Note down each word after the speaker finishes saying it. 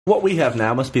What we have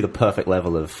now must be the perfect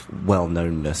level of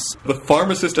well-knownness. The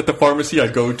pharmacist at the pharmacy I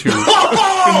go to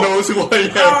knows who I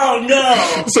am. Oh,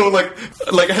 no! So, like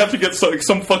I have to get some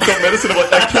fucked up medicine. I'm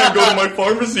like, I can't go to my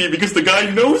pharmacy because the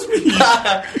guy knows me.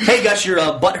 Hey, got your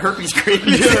butt herpes cream.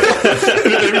 And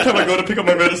every time I go to pick up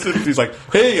my medicine, he's like,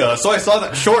 hey, so I saw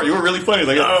that short. You were really funny.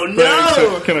 Like, oh,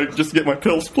 no! Can I just get my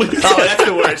pills, please? Oh, that's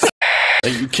the worst.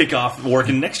 You kick off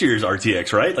working next year's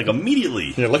RTX, right? Like,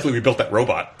 immediately. Yeah, luckily we built that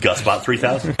robot. GusBot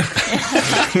 3000.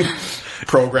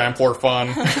 Program for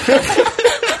fun.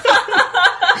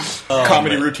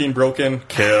 Comedy routine broken.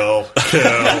 Kill.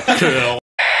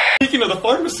 Speaking of the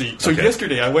pharmacy, so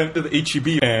yesterday I went to the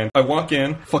HEB and I walk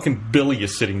in, fucking Billy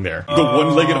is sitting there. The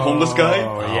one-legged homeless guy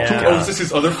who owns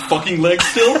his other fucking leg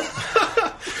still.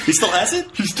 He still has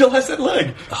it? He still has that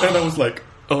leg. And I was like,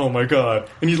 oh my god.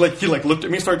 And he looked at me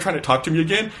and started trying to talk to me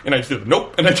again, and I just did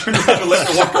nope, and I turned around and left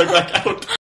and walked right back out.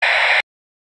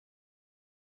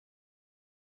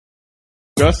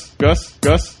 Gus.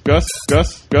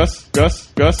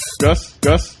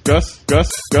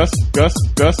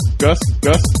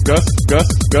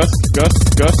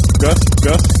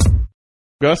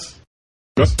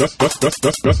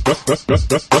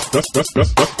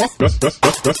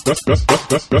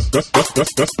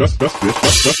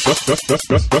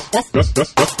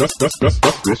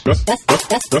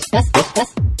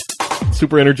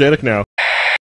 Super energetic now.